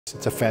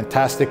It's a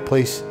fantastic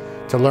place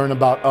to learn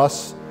about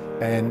us,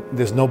 and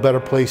there's no better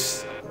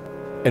place,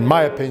 in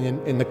my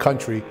opinion, in the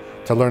country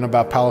to learn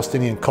about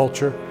Palestinian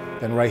culture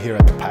than right here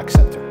at the PACC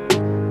Center.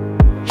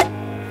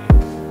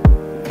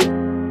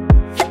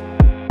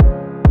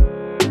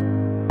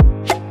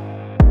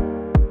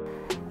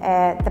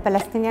 The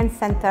Palestinian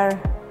Center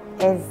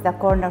is the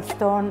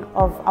cornerstone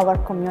of our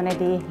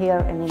community here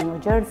in New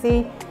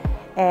Jersey.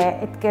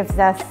 It gives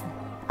us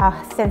a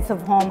sense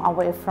of home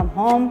away from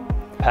home.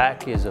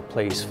 PACC is a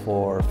place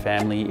for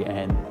family,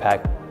 and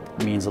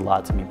PACC means a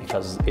lot to me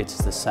because it's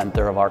the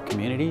center of our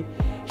community.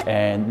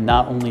 And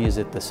not only is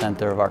it the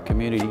center of our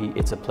community,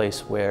 it's a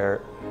place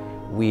where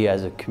we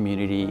as a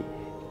community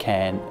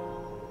can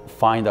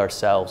find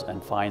ourselves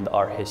and find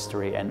our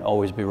history and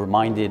always be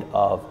reminded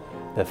of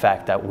the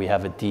fact that we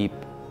have a deep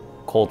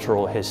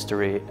cultural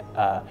history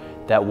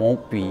that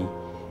won't be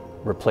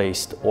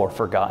replaced or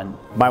forgotten.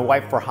 My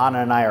wife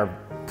Farhana and I are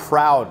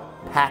proud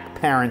PACC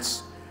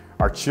parents.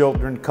 Our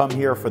children come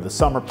here for the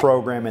summer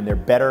program and they're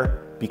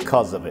better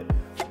because of it.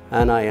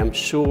 And I am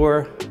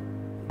sure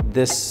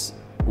this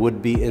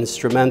would be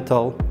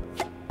instrumental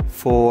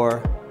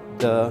for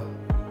the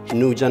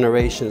new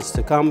generations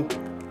to come,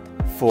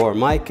 for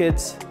my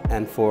kids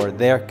and for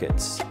their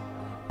kids.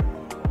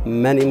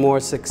 Many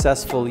more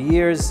successful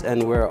years,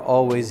 and we're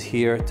always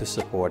here to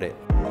support it.